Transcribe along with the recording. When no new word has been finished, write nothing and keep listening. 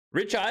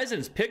Rich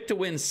Eisen's picked to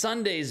win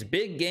Sunday's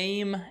big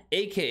game,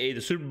 aka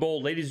the Super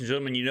Bowl. Ladies and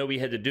gentlemen, you know we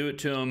had to do it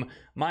to him.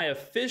 My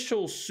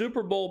official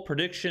Super Bowl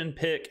prediction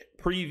pick,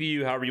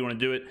 preview, however you want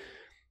to do it.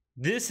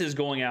 This is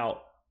going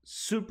out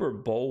Super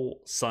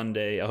Bowl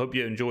Sunday. I hope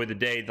you enjoy the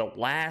day. The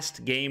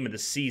last game of the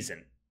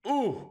season.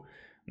 Ooh,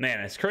 man,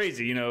 it's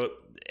crazy. You know,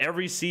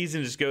 every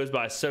season just goes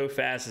by so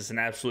fast. It's an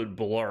absolute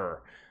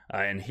blur.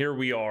 And here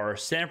we are,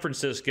 San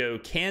Francisco,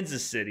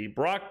 Kansas City,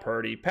 Brock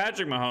Purdy,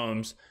 Patrick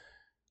Mahomes.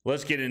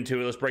 Let's get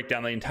into it. Let's break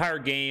down the entire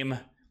game,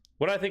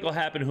 what I think will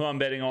happen, who I'm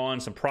betting on,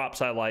 some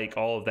props I like,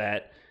 all of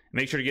that.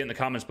 Make sure to get in the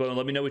comments below and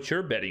let me know what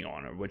you're betting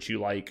on or what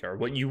you like or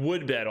what you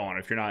would bet on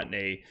if you're not in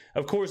a,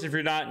 of course, if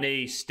you're not in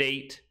a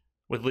state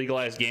with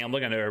legalized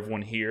gambling. I know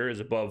everyone here is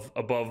above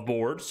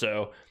board,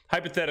 so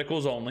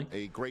hypotheticals only.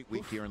 A great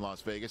week here in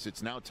Las Vegas.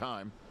 It's now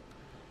time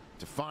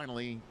to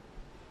finally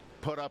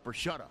put up or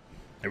shut up.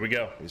 Here we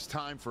go. It's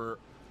time for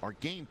our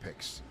game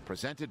picks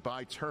presented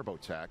by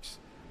TurboTax.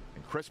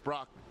 And Chris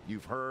Brockman,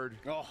 you've heard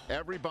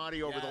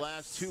everybody over the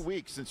last 2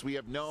 weeks since we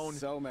have known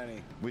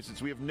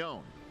since we have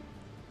known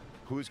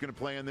who's going to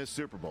play in this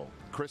Super Bowl.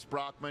 Chris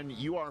Brockman,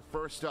 you are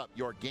first up.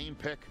 Your game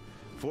pick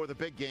for the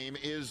big game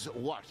is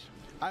what?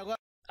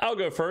 I'll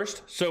go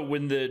first. So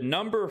when the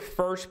number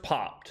first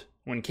popped,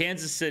 when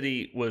Kansas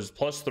City was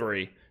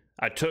 +3,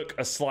 I took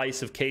a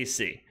slice of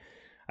KC.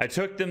 I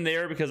took them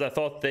there because I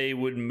thought they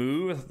would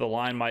move. The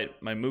line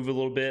might move a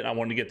little bit. I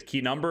wanted to get the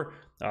key number.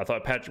 I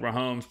thought Patrick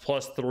Mahomes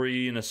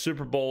 +3 in a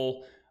Super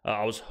Bowl.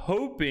 I was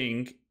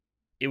hoping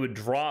it would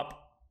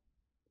drop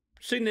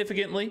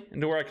significantly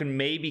into where I can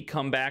maybe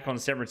come back on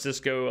San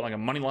Francisco, like a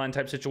money line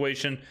type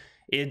situation.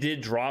 It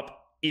did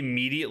drop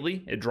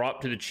immediately. It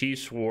dropped to the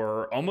Chiefs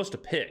for almost a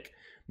pick.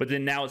 But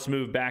then now it's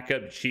moved back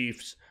up to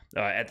Chiefs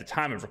at the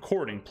time of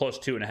recording,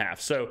 +2.5.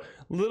 So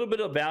a little bit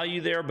of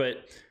value there,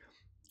 but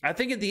I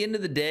think at the end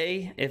of the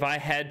day, if I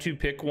had to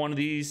pick one of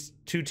these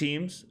two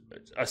teams,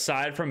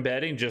 aside from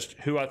betting just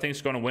who I think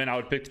is going to win, I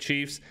would pick the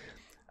Chiefs.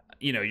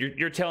 You know,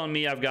 you're telling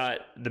me I've got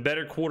the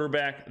better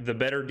quarterback, the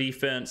better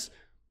defense,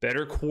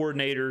 better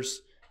coordinators.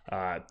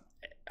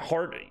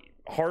 Hard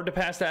to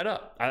pass that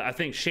up. I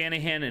think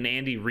Shanahan and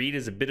Andy Reid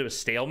is a bit of a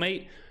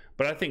stalemate,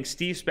 but I think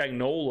Steve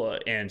Spagnuolo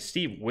and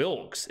Steve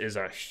Wilks is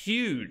a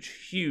huge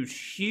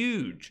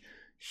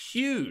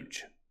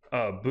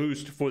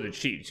boost for the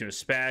Chiefs. You know,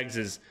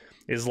 Spags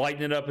is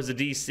lighting it up as a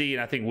DC,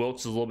 and I think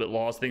Wilks is a little bit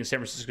lost. I think San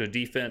Francisco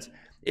defense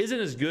isn't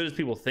as good as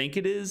people think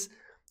it is.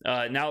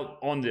 Now,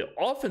 on the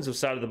offensive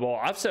side of the ball,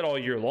 I've said all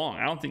year long,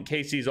 I don't think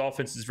KC's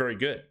offense is very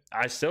good.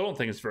 I still don't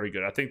think it's very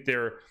good. I think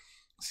their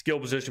skill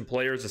position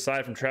players,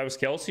 aside from Travis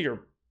Kelce, are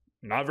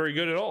not very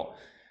good at all.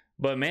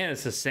 But, man,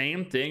 it's the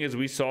same thing as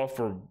we saw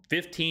for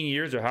 15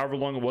 years or however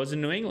long it was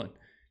in New England.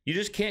 You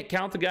just can't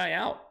count the guy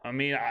out. I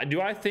mean,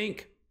 do I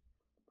think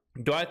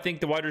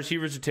the wide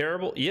receivers are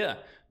terrible? Yeah.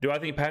 Do I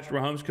think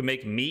Patrick Mahomes could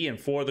make me and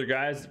 4 other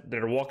guys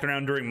that are walking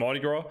around during Mardi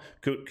Gras,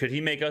 could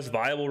he make us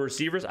viable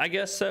receivers? I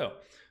guess so.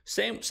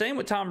 Same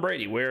with Tom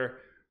Brady, where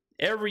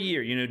every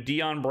year, you know,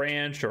 Deion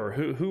Branch or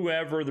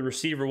whoever the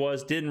receiver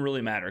was didn't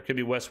really matter. It could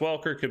be Wes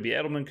Welker, could be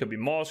Edelman, could be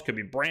Moss, could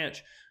be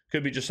Branch,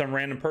 could be just some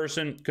random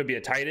person, could be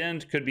a tight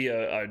end, could be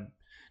a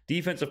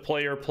defensive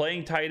player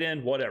playing tight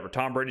end, whatever.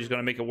 Tom Brady's going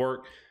to make it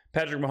work.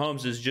 Patrick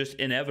Mahomes is just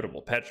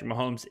inevitable. Patrick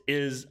Mahomes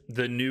is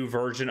the new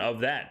version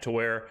of that, to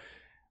where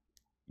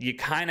you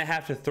kind of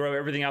have to throw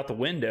everything out the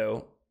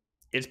window.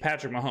 It's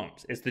Patrick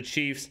Mahomes. It's the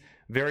Chiefs.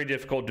 Very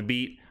difficult to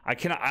beat. I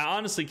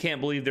honestly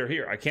can't believe they're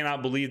here. I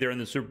cannot believe they're in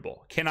the Super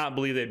Bowl. I cannot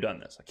believe they've done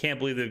this. I can't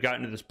believe they've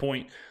gotten to this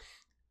point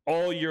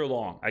all year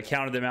long. I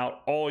counted them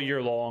out all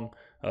year long.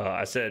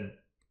 I said,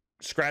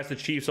 scratch the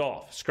Chiefs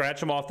off. Scratch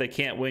them off. They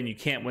can't win. You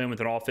can't win with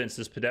an offense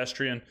this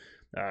pedestrian.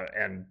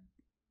 And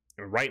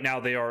right now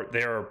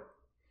they're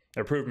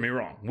proving me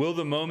wrong. Will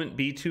the moment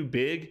be too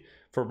big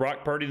for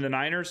Brock Purdy and the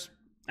Niners?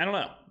 I don't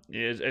know.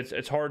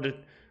 It's hard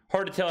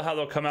to tell how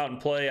they'll come out and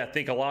play. I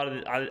think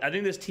I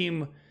think this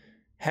team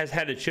has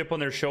had a chip on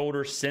their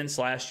shoulder since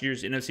last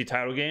year's NFC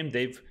title game.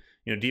 They've,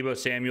 you know, Deebo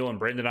Samuel and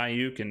Brandon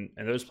Ayuk and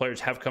those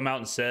players have come out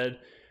and said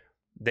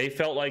they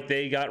felt like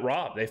they got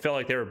robbed. They felt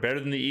like they were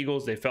better than the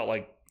Eagles. They felt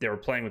like they were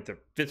playing with the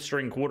 5th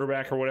string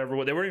quarterback or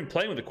whatever. They weren't even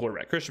playing with the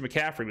quarterback. Christian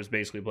McCaffrey was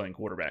basically playing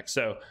quarterback.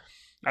 So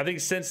I think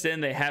since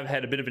then they have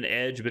had a bit of an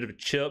edge, a bit of a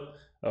chip,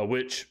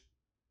 which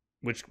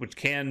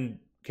can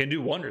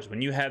do wonders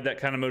when you have that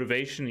kind of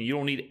motivation. You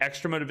don't need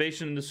extra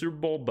motivation in the Super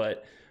Bowl,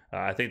 but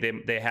I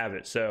think they have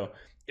it. So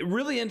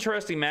really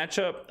interesting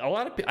matchup.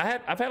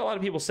 I've had a lot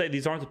of people say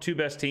these aren't the 2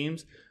 best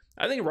teams.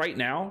 I think right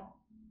now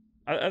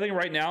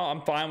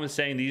I'm fine with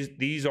saying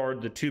these are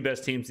the 2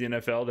 best teams in the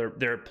NFL.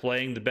 They're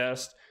playing the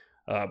best.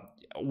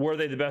 Were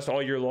they the best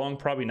all year long?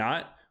 Probably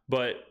not.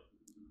 But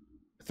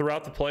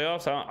throughout the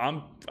playoffs,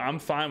 I'm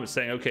fine with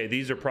saying, okay,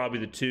 these are probably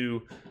the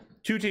two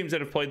teams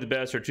that have played the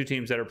best, or 2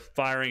 teams that are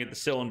firing at the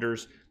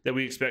cylinders that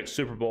we expect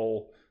Super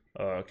Bowl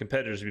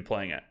competitors to be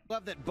playing at.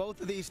 Love that both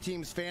of these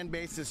teams' fan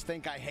bases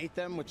think I hate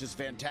them, which is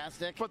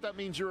fantastic. But that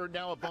means you're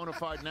now a bona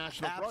fide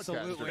national broadcaster.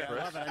 Absolutely, I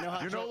love it. I know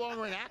how you're no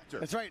longer an actor.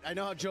 That's right. I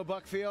know how Joe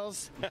Buck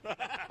feels.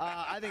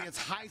 I think it's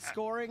high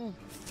scoring,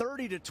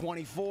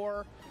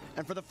 30-24,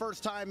 and for the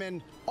first time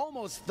in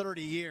almost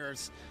 30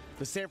 years,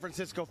 the San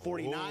Francisco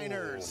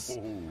 49ers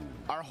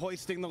are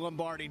hoisting the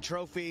Lombardi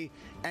Trophy,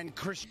 and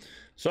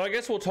So I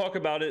guess we'll talk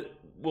about it.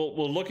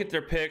 We'll look at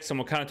their picks, and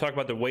we'll kind of talk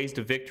about the ways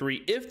to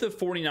victory. If the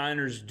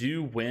 49ers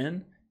do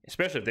win,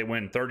 especially if they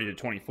win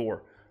 30-24,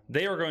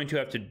 they are going to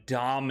have to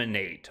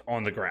dominate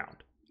on the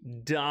ground.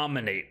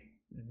 Dominate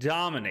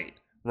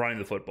running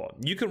the football.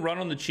 You can run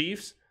on the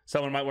Chiefs.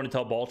 Someone might want to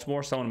tell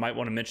Baltimore. Someone might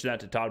want to mention that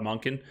to Todd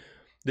Monken.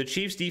 The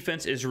Chiefs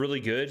defense is really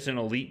good. It's an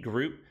elite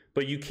group,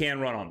 but you can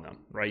run on them,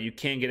 right? You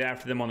can get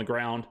after them on the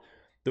ground.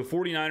 The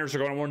 49ers are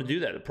going to want to do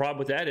that. The problem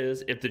with that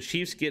is if the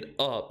Chiefs get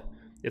up,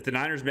 if the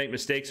Niners make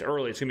mistakes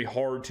early, it's going to be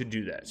hard to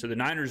do that. So the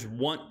Niners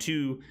want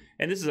to,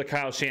 and this is a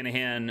Kyle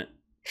Shanahan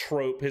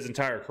trope his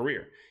entire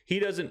career. He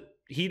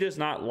does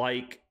not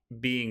like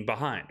being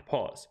behind.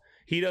 Pause.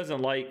 He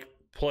doesn't like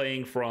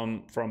playing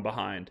from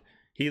behind.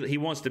 He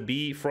wants to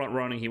be front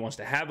running. He wants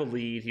to have a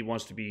lead. He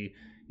wants to be,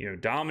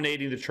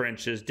 dominating the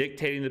trenches,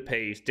 dictating the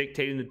pace,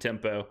 dictating the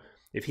tempo.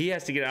 If he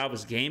has to get out of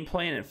his game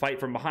plan and fight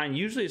from behind,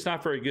 usually it's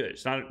not very good.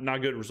 It's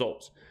not good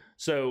results.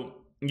 So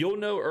you'll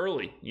know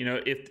early,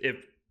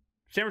 if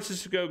San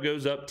Francisco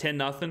goes up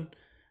 10-0,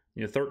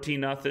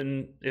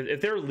 13-0, if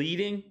they're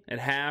leading at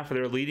half or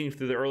they're leading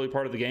through the early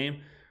part of the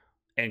game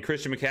and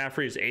Christian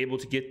McCaffrey is able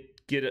to get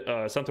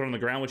something on the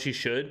ground, which he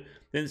should,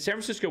 then San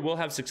Francisco will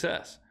have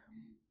success.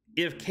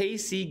 If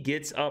KC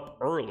gets up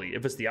early,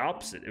 if it's the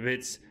opposite, if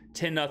it's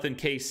 10-0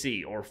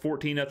 KC or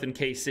 14-0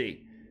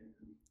 KC,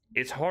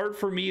 it's hard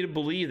for me to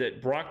believe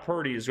that Brock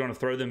Purdy is going to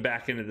throw them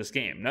back into this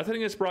game. Nothing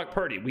against Brock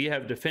Purdy. We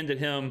have defended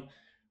him,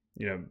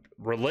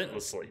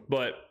 relentlessly.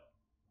 But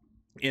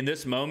in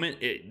this moment,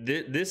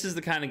 this is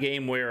the kind of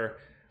game where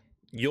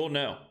you'll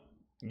know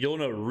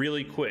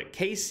really quick.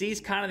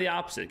 KC's kind of the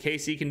opposite.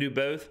 KC can do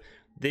both.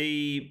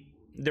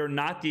 They're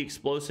not the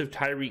explosive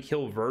Tyreek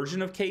Hill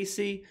version of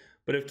KC,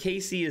 but if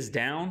KC is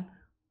down,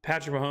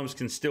 Patrick Mahomes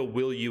can still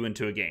will you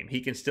into a game.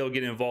 He can still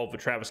get involved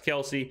with Travis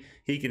Kelce.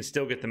 He can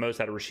still get the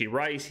most out of Rashee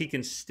Rice. He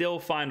can still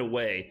find a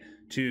way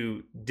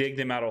to dig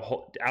them out of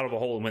a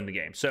hole and win the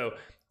game. So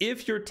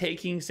if you're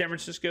taking San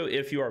Francisco,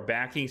 if you are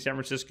backing San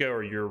Francisco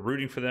or you're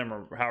rooting for them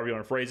or however you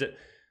want to phrase it,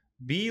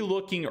 be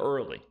looking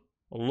early.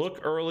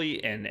 Look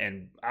early,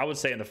 and I would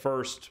say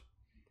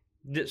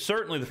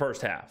certainly the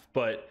first half.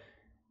 But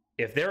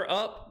if they're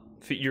up,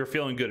 you're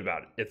feeling good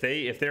about it.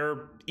 If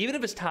they're even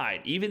if it's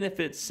tied, even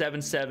if it's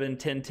 7-7,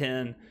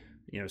 10-10,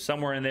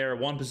 somewhere in there,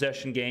 one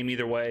possession game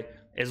either way,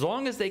 as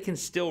long as they can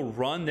still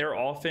run their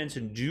offense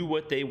and do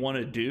what they want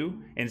to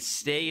do and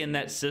stay in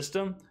that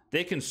system,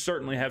 they can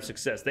certainly have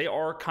success. They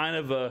are kind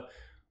of a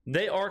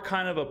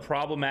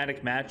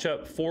problematic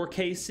matchup for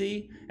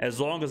KC as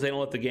long as they don't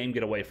let the game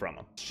get away from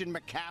them. Christian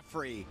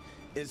McCaffrey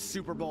is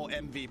Super Bowl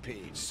MVP.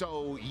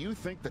 So you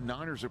think the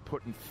Niners are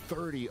putting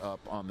 30 up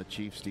on the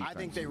Chiefs defense? I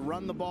think they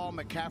run the ball.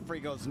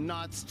 McCaffrey goes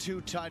nuts,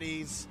 2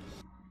 tutties.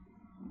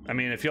 I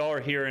mean, if y'all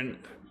are hearing,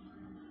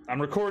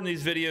 I'm recording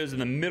these videos in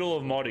the middle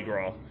of Mardi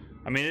Gras.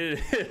 I mean,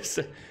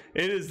 it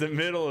is the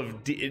middle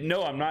of,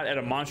 no, I'm not at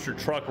a monster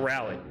truck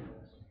rally.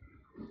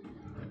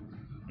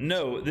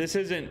 No, this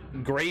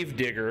isn't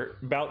Gravedigger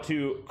about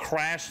to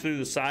crash through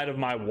the side of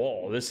my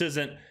wall. This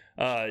isn't,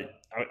 I'm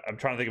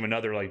trying to think of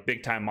another like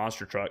big time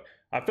monster truck.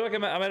 I feel like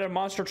I'm at a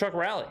monster truck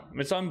rally. I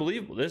mean, it's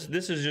unbelievable. This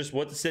is just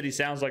what the city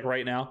sounds like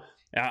right now.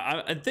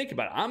 And think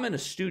about it. I'm in a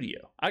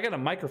studio. I got a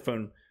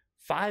microphone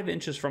 5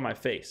 inches from my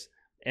face,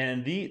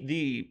 and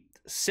the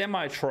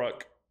semi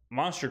truck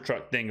monster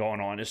truck thing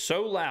going on is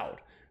so loud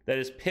that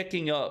it's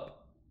picking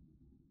up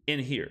in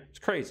here. It's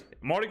crazy.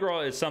 Mardi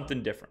Gras is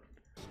something different.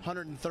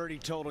 130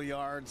 total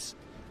yards,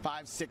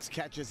 5-6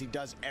 catches. He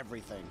does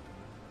everything.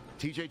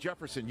 TJ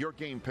Jefferson, your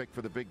game pick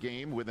for the big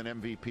game with an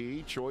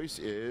MVP choice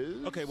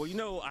is? Okay,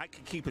 well, I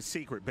could keep a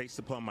secret based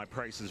upon my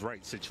Price is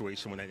Right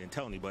situation when I didn't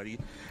tell anybody.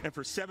 And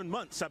for 7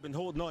 months, I've been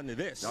holding on to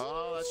this.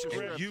 Oh, that's your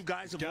script. You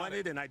guys have won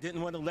it, and I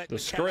didn't want to let the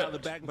cat out of the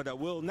bag, but I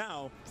will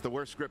now. It's the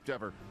worst script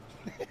ever.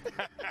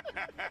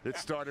 It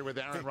started with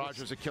Aaron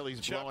Rodgers'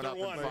 Achilles blowing up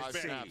in 5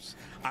 snaps.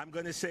 I'm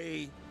going to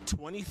say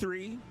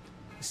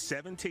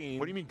 23-17.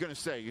 What do you mean going to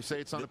say? You say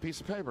it's on a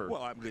piece of paper.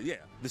 Well, yeah.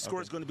 The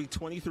score is going to be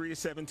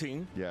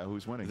 23-17. Yeah,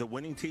 who's winning? The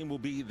winning team will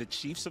be the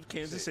Chiefs of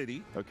Kansas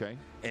City. Okay.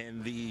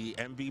 And the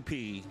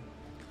MVP,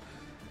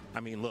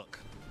 I mean, look.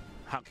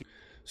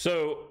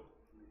 So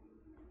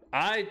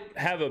I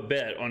have a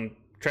bet on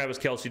Travis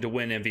Kelce to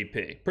win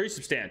MVP. Pretty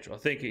substantial. I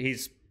think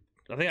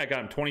I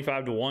got him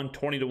 25-1,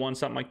 20-1,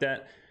 something like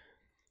that.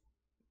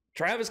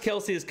 Travis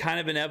Kelce is kind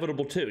of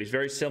inevitable too. He's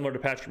very similar to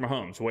Patrick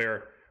Mahomes,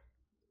 where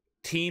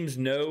teams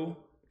know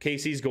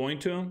KC's going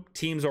to him.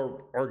 Teams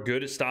are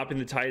good at stopping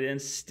the tight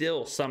ends,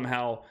 still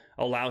somehow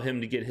allow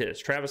him to get his.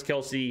 Travis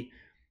Kelce,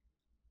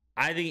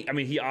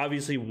 he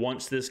obviously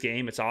wants this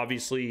game. It's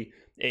obviously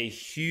a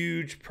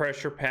huge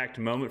pressure-packed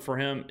moment for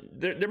him.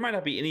 There might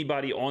not be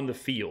anybody on the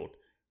field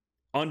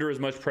under as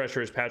much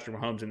pressure as Patrick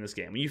Mahomes in this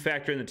game. When you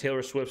factor in the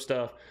Taylor Swift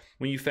stuff,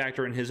 when you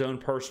factor in his own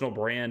personal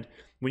brand,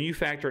 when you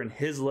factor in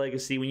his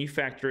legacy, when you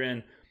factor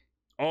in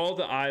all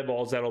the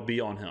eyeballs that'll be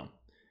on him,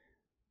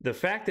 the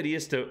fact that he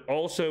has to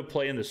also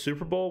play in the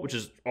Super Bowl, which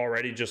is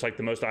already just like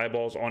the most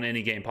eyeballs on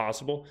any game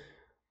possible,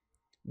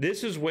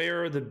 this is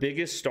where the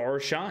biggest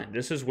stars shine.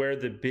 This is where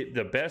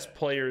the best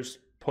players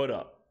put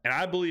up. And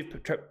I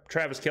believe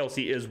Travis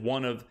Kelce is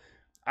one of,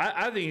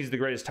 I think he's the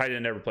greatest tight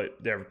end ever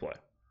play.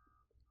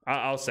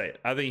 I'll say it.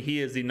 I think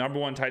he is the number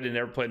one tight end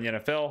ever played in the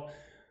NFL.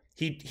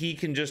 He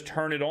can just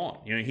turn it on.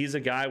 You know, he's a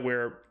guy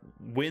where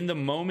when the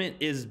moment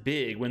is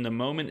big, when the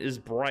moment is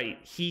bright,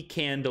 he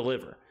can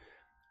deliver.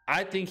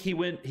 I think he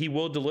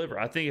will deliver.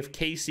 I think if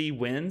KC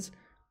wins,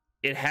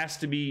 it has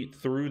to be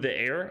through the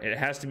air. It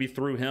has to be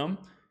through him.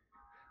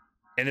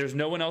 And there's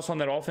no one else on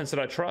that offense that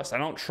I trust. I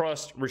don't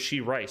trust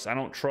Rashee Rice. I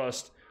don't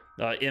trust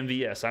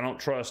MVS. I don't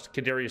trust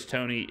Kadarius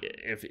Toney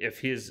if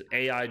his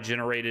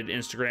AI-generated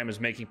Instagram is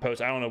making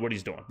posts. I don't know what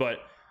he's doing. But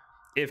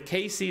if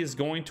KC is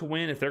going to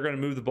win, if they're going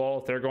to move the ball,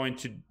 if they're going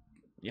to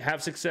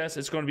have success,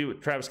 it's going to be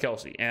with Travis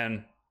Kelce.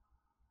 And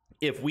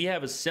if we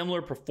have a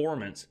similar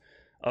performance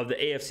of the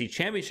AFC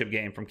Championship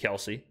game from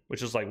Kelce,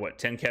 which is like,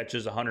 10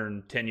 catches,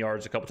 110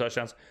 yards, a couple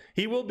touchdowns,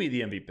 he will be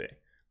the MVP.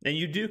 And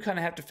you do kind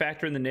of have to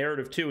factor in the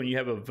narrative, too. When you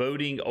have a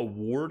voting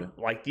award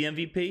like the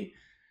MVP,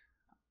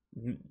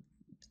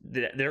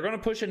 they're going to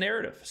push a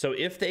narrative. So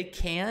if they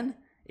can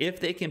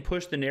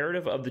push the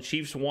narrative of the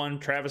Chiefs won,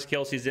 Travis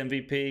Kelce's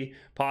MVP,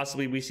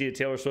 possibly we see a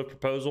Taylor Swift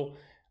proposal,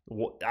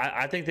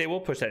 I think they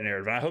will push that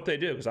narrative. And I hope they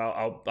do, because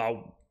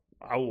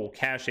I will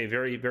cash a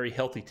very, very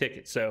healthy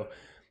ticket. So,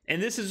 and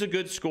this is a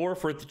good score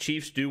for if the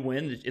Chiefs do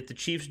win. If the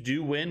Chiefs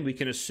do win, we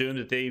can assume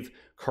that they've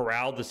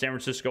corralled the San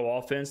Francisco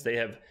offense. They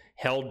have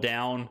held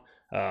down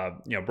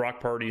Brock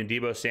Purdy and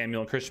Deebo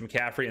Samuel and Christian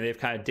McCaffrey, and they've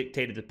kind of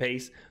dictated the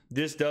pace.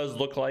 This does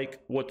look like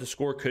what the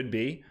score could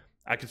be.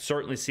 I could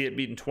certainly see it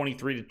beating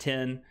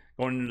 23-10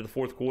 going into the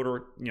fourth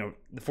quarter. You know,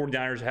 the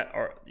 49ers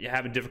are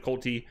having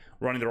difficulty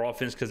running their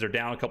offense because they're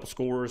down a couple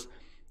scores.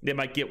 They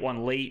might get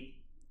one late,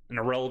 an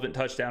irrelevant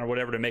touchdown or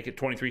whatever to make it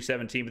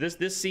 23-17. But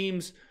this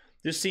seems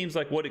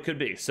like what it could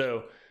be.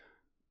 So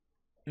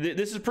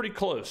this is pretty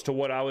close to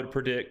what I would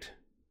predict,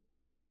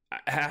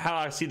 how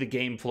I see the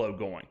game flow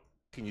going.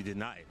 Can you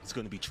deny it? It's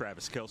going to be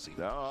Travis Kelce.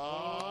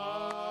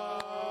 Oh.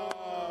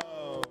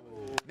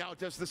 Now,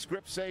 does the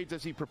script say,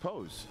 does he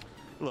propose?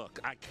 Look,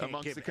 I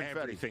can't give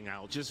everything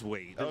out. Just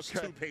wait. There's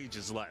 2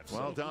 pages left.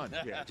 Well done.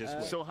 Yeah, just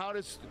wait. So how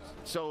does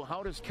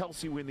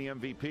Kelce win the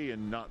MVP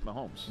and not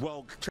Mahomes?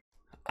 Well,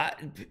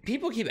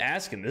 people keep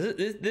asking.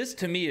 This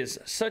to me is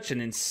such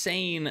an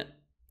insane.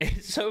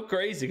 It's so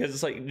crazy because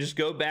it's like, just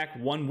go back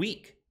 1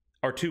 week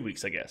or 2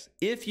 weeks, I guess.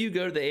 If you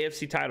go to the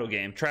AFC title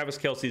game, Travis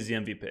Kelce is the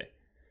MVP.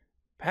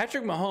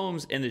 Patrick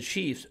Mahomes and the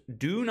Chiefs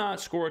do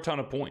not score a ton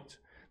of points.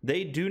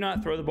 They do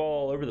not throw the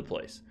ball all over the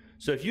place.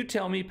 So if you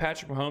tell me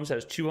Patrick Mahomes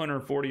has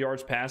 240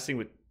 yards passing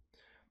with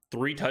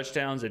 3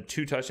 touchdowns and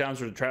 2 touchdowns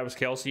for Travis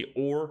Kelce,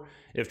 or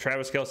if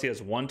Travis Kelce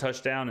has 1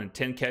 touchdown and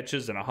 10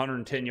 catches and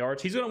 110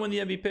 yards, he's going to win the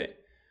MVP.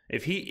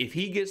 If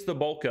he gets the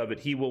bulk of it,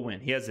 he will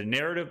win. He has a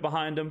narrative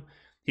behind him.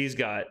 He's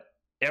got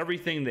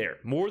everything there.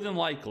 More than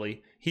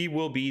likely, he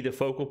will be the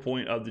focal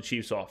point of the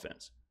Chiefs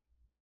offense.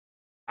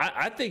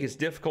 I think it's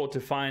difficult to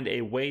find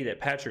a way that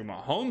Patrick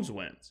Mahomes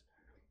wins,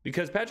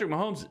 because Patrick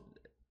Mahomes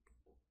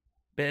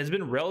has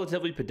been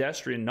relatively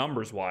pedestrian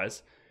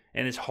numbers-wise,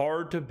 and it's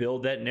hard to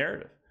build that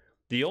narrative.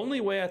 The only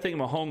way I think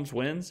Mahomes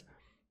wins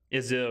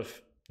is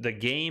if the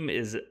game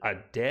is a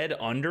dead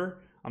under.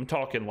 I'm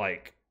talking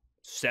like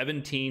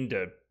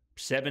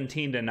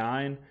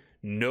 17-9.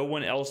 No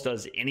one else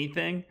does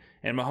anything,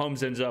 and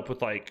Mahomes ends up with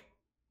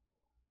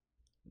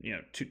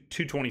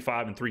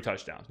 225 and 3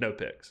 touchdowns, no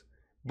picks.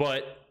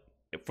 But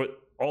it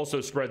also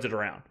spreads it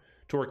around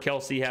to where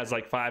Kelce has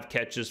 5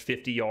 catches,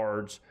 50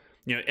 yards.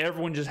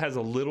 Everyone just has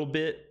a little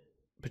bit.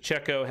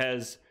 Pacheco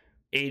has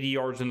 80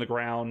 yards in the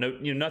ground. No,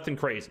 nothing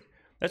crazy.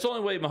 That's the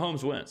only way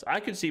Mahomes wins. I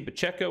could see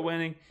Pacheco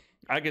winning.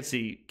 I could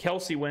see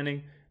Kelce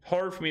winning.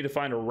 Hard for me to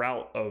find a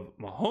route of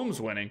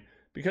Mahomes winning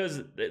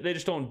because they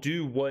just don't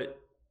do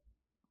what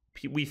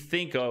we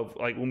think of.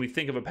 Like when we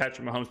think of a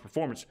Patrick Mahomes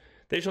performance,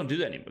 they just don't do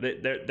that anymore.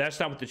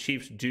 That's not what the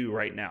Chiefs do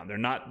right now. They're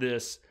not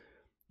this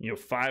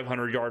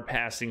 500-yard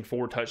passing,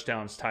 4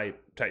 touchdowns type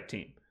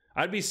team.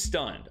 I'd be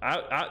stunned.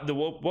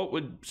 What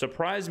would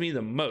surprise me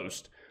the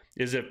most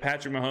is if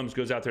Patrick Mahomes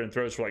goes out there and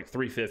throws for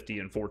 350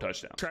 and 4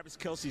 touchdowns. Travis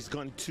Kelce's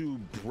going to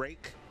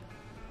break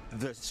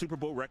the Super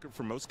Bowl record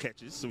for most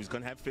catches, so he's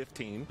going to have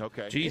 15.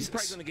 Okay. Jesus. He's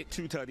probably going to get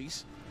 2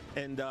 tutties.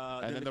 And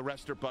then the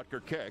rest are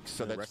Butker kicks.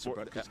 So that's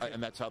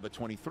and that's how the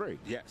 23.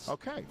 Yes.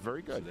 Okay.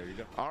 Very good. So there you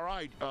go. All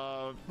right.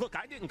 Look,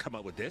 I didn't come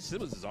up with this.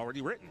 It was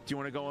already written. Do you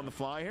want to go on the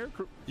fly here?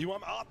 You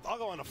want? I'll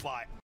go on the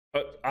fly.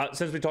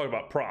 Since we talked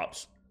about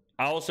props,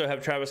 I also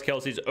have Travis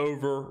Kelce's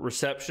over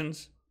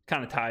receptions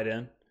kind of tied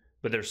in,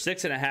 but they're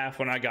 6.5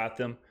 when I got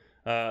them.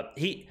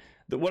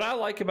 What I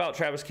like about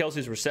Travis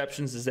Kelce's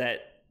receptions is that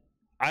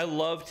I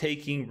love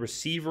taking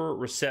receiver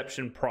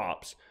reception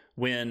props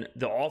when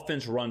the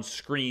offense runs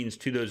screens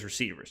to those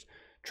receivers.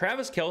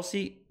 Travis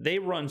Kelce, they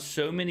run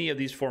so many of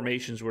these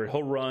formations where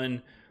he'll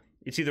run,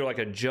 it's either like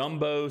a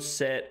jumbo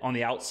set on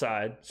the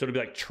outside, so it'll be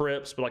like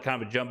trips, but like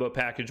kind of a jumbo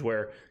package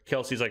where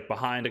Kelce's like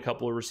behind a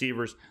couple of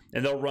receivers,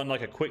 and they'll run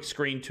like a quick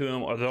screen to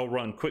him, or they'll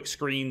run quick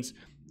screens,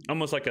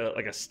 almost like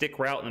a stick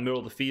route in the middle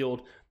of the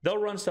field. They'll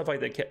run stuff like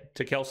that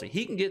to Kelce.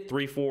 He can get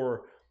 3-4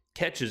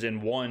 catches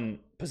in one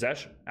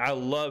possession. I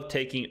love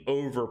taking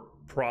over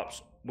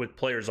props with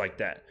players like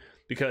that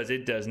because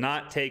it does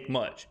not take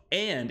much.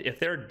 And if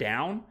they're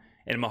down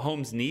and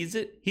Mahomes needs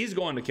it, he's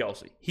going to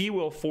Kelce. He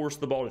will force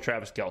the ball to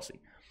Travis Kelce.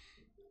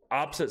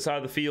 Opposite side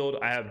of the field,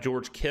 I have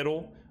George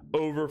Kittle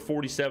over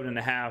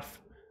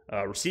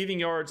 47.5 receiving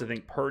yards. I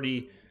think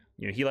Purdy,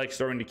 he likes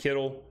throwing to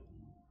Kittle.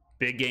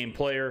 Big game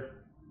player.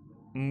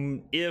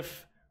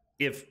 If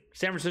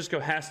San Francisco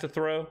has to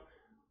throw,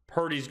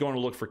 Purdy's going to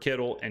look for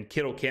Kittle, and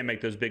Kittle can make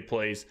those big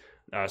plays.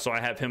 So I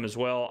have him as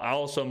well. I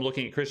also am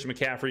looking at Christian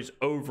McCaffrey's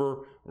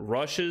over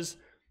rushes.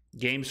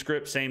 Game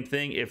script, same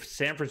thing. If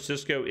San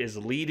Francisco is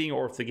leading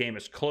or if the game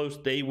is close,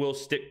 they will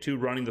stick to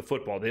running the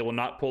football. They will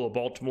not pull a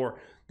Baltimore.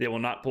 They will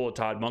not pull a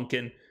Todd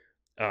Monken.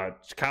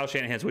 Kyle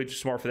Shanahan's way too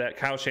smart for that.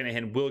 Kyle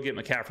Shanahan will get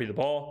McCaffrey the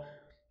ball.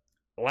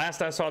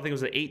 Last I saw, I think it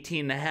was at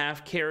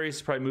 18.5 carries.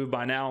 It's probably moved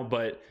by now,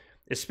 but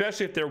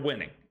especially if they're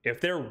winning.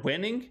 If they're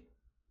winning,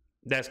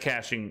 that's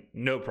cashing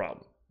no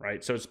problem,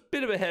 right? So it's a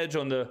bit of a hedge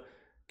on the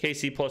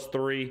KC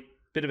 +3,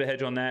 bit of a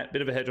hedge on that,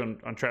 bit of a hedge on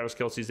Travis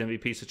Kelce's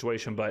MVP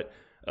situation, but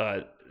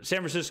San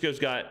Francisco's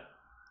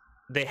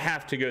they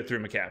have to go through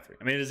McCaffrey.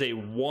 I mean, it is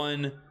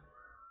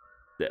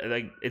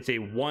it's a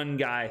one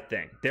guy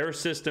thing. Their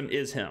system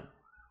is him.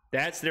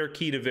 That's their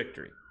key to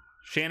victory.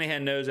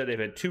 Shanahan knows that. They've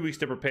had 2 weeks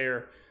to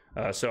prepare.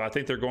 So I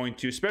think they're going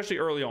to, especially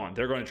early on,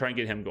 they're going to try and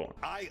get him going.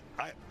 I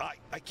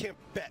can't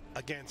bet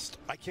against,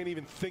 I can't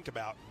even think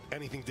about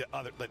anything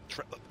other than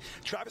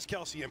Travis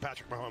Kelce and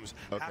Patrick Mahomes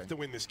have to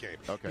win this game.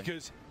 Okay.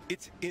 Because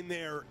it's in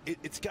there,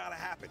 it's got to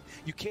happen.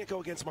 You can't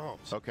go against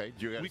Mahomes. Okay.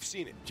 We've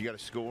seen it. Do you got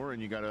a score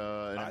and you got an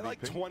MVP? I like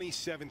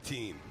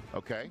 2017.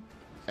 Okay.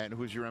 And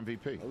who's your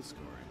MVP? No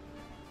scoring.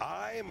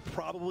 I am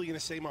probably going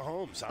to say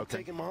Mahomes. I'm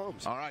taking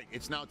Mahomes. All right.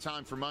 It's now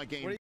time for my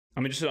game. I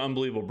mean, just an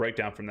unbelievable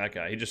breakdown from that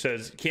guy. He just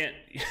says,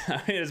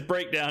 his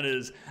breakdown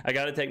is, I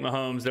got to take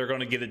Mahomes. They're going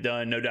to get it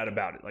done. No doubt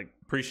about it. Like,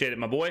 appreciate it,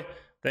 my boy.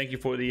 Thank you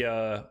for the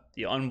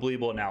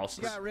unbelievable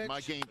analysis. Yeah, Rich.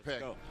 My game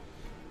pick.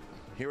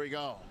 Here we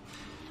go.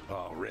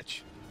 Oh,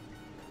 Rich.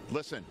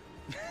 Listen,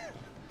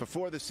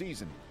 before the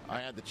season, I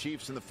had the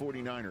Chiefs and the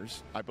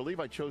 49ers. I believe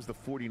I chose the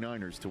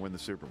 49ers to win the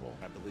Super Bowl.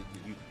 I believe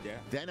you, yeah.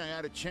 Then I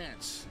had a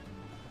chance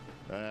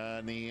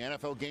in the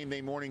NFL Game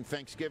Day morning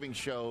Thanksgiving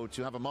show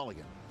to have a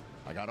mulligan.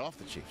 I got off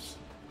the Chiefs.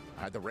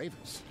 I had the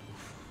Ravens.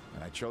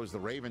 And I chose the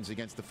Ravens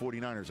against the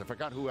 49ers. I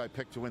forgot who I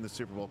picked to win the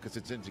Super Bowl because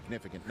it's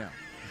insignificant now.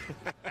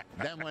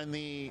 Then when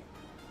the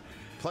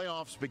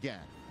playoffs began,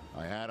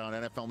 I had on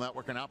NFL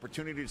Network an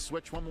opportunity to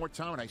switch one more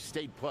time, and I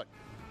stayed put.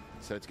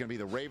 So it's going to be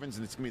the Ravens,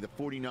 and it's going to be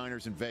the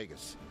 49ers in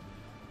Vegas.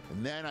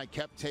 And then I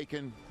kept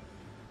taking,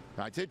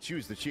 I did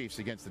choose the Chiefs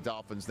against the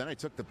Dolphins. Then I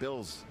took the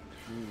Bills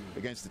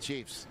against the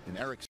Chiefs and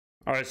Eric's.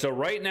 All right, so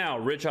right now,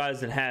 Rich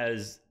Eisen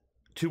has,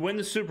 to win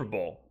the Super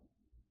Bowl,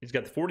 he's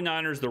got the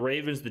 49ers, the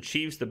Ravens, the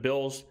Chiefs, the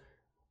Bills,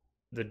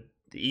 the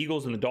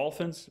Eagles, and the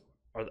Dolphins.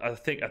 I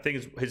think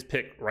it's his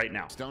pick right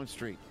now. Stone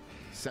Street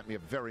sent me a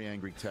very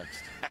angry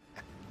text.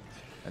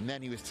 And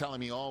then he was telling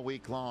me all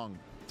week long,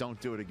 don't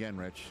do it again,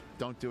 Rich.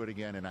 Don't do it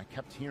again. And I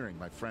kept hearing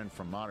my friend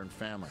from Modern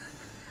Family.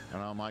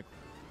 And I'm like,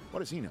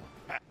 what does he know?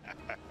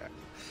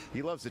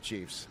 He loves the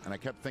Chiefs. And I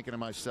kept thinking to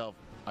myself,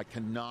 I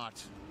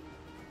cannot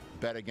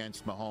bet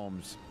against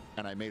Mahomes.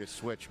 And I made a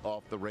switch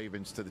off the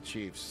Ravens to the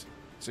Chiefs.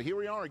 So here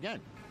we are again.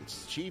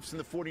 It's Chiefs and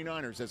the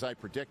 49ers as I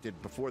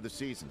predicted before the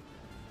season.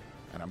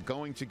 And I'm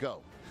going to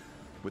go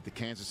with the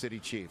Kansas City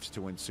Chiefs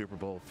to win Super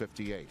Bowl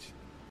 58.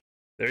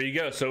 There you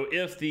go. So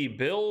if the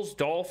Bills,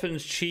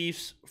 Dolphins,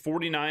 Chiefs,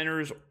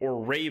 49ers,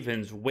 or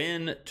Ravens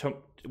win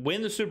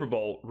the Super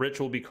Bowl, Rich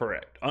will be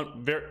correct.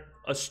 Very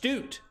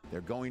astute.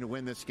 They're going to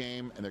win this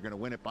game, and they're going to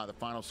win it by the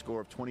final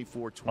score of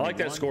 24-21. I like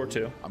that score,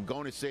 too. I'm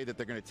going to say that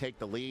they're going to take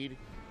the lead,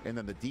 and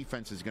then the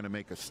defense is going to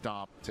make a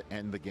stop to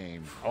end the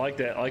game. I like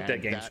that. I like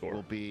that game score. That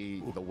will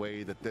be the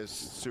way that this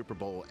Super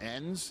Bowl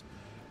ends,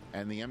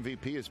 and the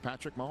MVP is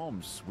Patrick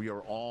Mahomes. We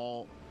are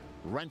all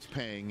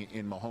rent-paying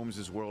in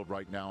Mahomes' world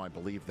right now. I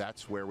believe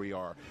that's where we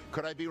are.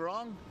 Could I be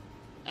wrong?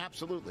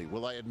 Absolutely.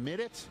 Will I admit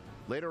it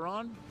later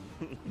on?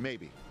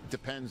 Maybe.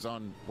 Depends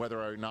on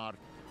whether or not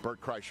Bert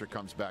Kreischer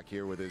comes back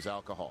here with his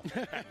alcohol.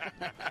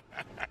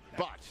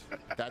 But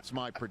that's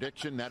my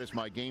prediction. That is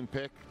my game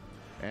pick.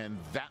 And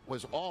that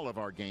was all of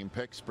our game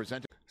picks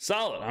presented.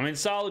 Solid. I mean,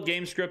 solid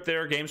game script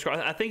there. Game score.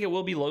 I think it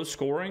will be low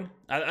scoring.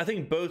 I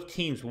think both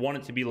teams want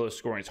it to be low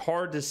scoring. It's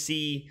hard to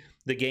see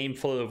the game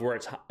flow of where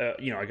it's,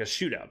 like a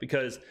shootout.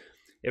 Because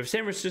if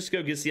San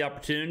Francisco gets the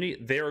opportunity,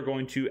 they are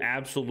going to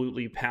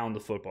absolutely pound the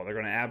football. They're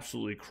going to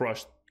absolutely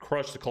crush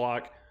the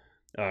clock.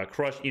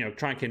 crush,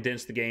 try and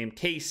condense the game.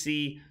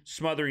 KC,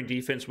 smothering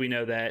defense, we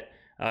know that.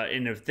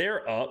 And if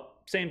they're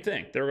up, same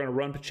thing. They're going to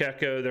run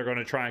Pacheco. They're going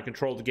to try and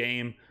control the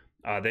game.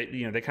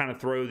 They kind of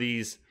throw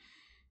these.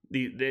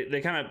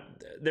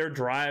 Their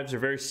drives are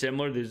very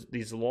similar.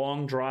 These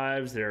long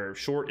drives, they're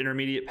short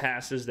intermediate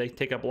passes. They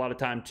take up a lot of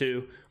time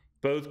too.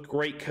 Both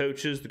great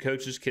coaches. The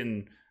coaches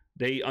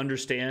they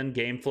understand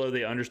game flow.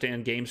 They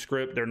understand game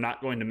script. They're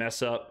not going to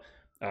mess up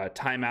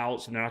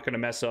timeouts, and they're not going to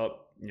mess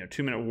up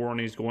 2-minute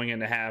warnings going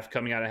into half,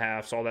 coming out of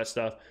halves, all that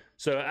stuff.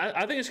 So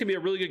I think it's going to be a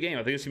really good game.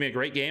 I think it's going to be a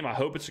great game. I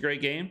hope it's a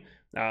great game.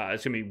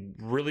 It's going to be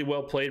really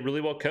well played,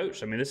 really well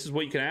coached. I mean, this is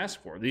what you can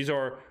ask for.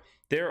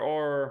 There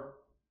are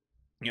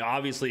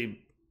obviously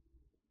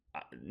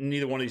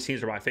neither one of these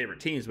teams are my favorite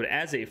teams, but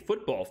as a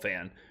football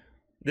fan,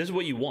 this is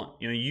what you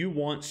want. You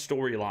want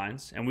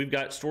storylines, and we've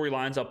got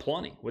storylines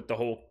aplenty with the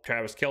whole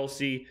Travis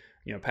Kelce,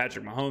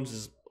 Patrick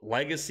Mahomes'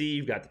 legacy.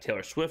 You've got the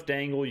Taylor Swift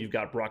angle. You've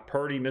got Brock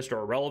Purdy, Mr.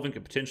 Irrelevant,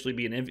 could potentially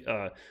be an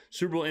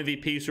Super Bowl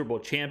MVP, Super Bowl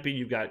champion.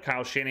 You've got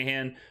Kyle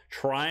Shanahan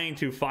trying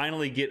to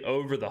finally get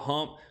over the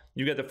hump.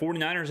 You've got the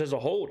 49ers as a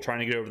whole trying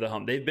to get over the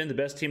hump. They've been the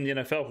best team in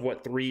the NFL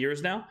for 3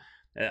 years now?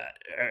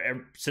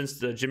 Since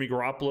the Jimmy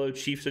Garoppolo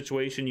Chiefs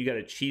situation. You got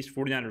a Chiefs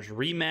 49ers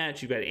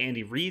rematch. You've got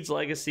Andy Reid's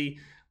legacy.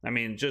 I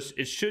mean,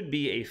 it should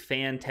be a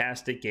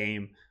fantastic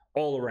game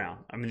all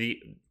around. I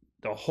mean,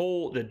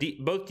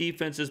 both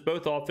defenses,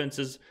 both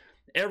offenses,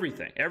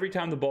 everything. Every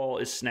time the ball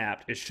is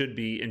snapped, it should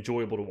be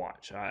enjoyable to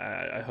watch.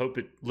 I hope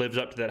it lives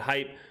up to that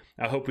hype.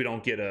 I hope we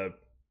don't get a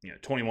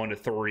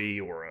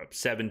 21-3 or a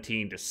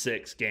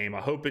 17-6 game.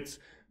 I hope it's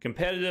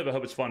competitive. I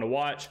hope it's fun to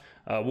watch.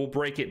 We'll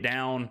break it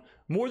down.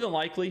 More than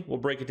likely, we'll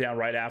break it down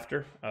right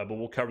after, but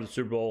we'll cover the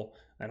Super Bowl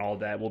and all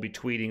that. We'll be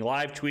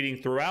live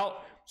tweeting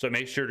throughout. So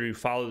make sure to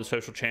follow the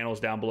social channels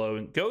down below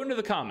and go into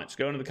the comments.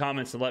 Go into the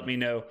comments and let me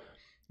know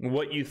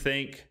what you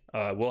think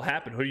will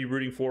happen. Who are you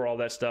rooting for? All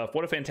that stuff.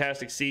 What a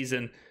fantastic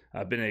season.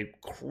 Been a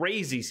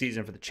crazy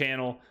season for the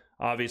channel.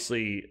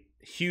 Obviously,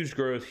 huge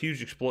growth,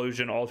 huge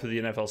explosion all through the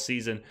NFL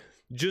season.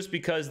 Just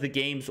because the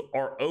games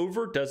are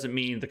over doesn't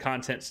mean the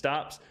content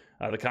stops.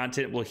 The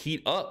content will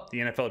heat up. The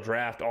NFL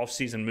draft,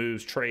 offseason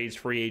moves, trades,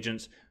 free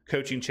agents,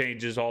 coaching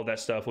changes, all that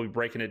stuff. We'll be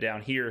breaking it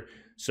down here.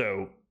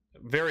 So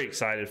very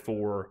excited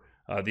for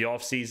the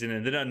offseason.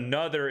 And then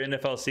another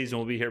NFL season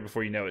will be here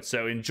before you know it.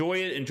 So enjoy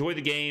it. Enjoy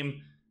the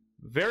game.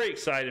 Very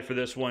excited for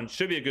this one.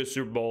 Should be a good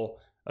Super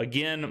Bowl.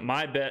 Again,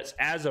 my bets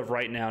as of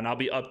right now, and I'll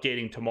be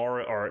updating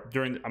tomorrow or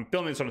I'm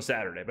filming this on a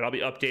Saturday, but I'll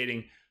be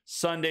updating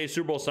Sunday,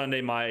 Super Bowl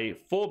Sunday, my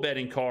full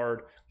betting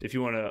card. If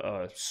you want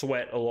to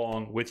sweat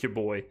along with your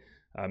boy,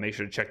 make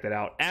sure to check that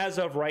out. As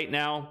of right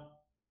now,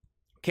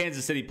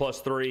 Kansas City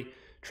 +3,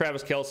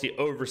 Travis Kelce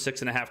over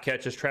 6.5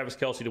 catches, Travis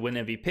Kelce to win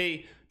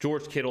MVP,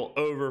 George Kittle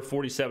over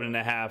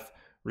 47.5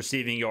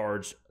 receiving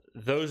yards.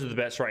 Those are the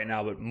bets right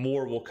now, but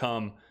more will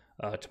come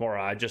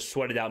tomorrow. I just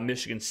sweated out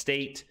Michigan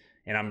State,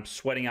 and I'm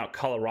sweating out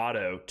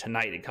Colorado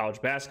tonight in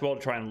college basketball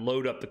to try and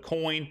load up the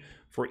coin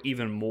for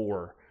even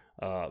more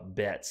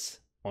bets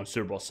on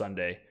Super Bowl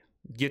Sunday.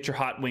 Get your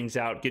hot wings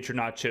out, get your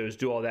nachos,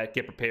 do all that,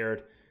 get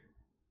prepared.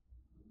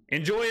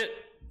 Enjoy it.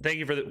 Thank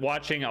you for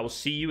watching. I will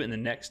see you in the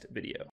next video.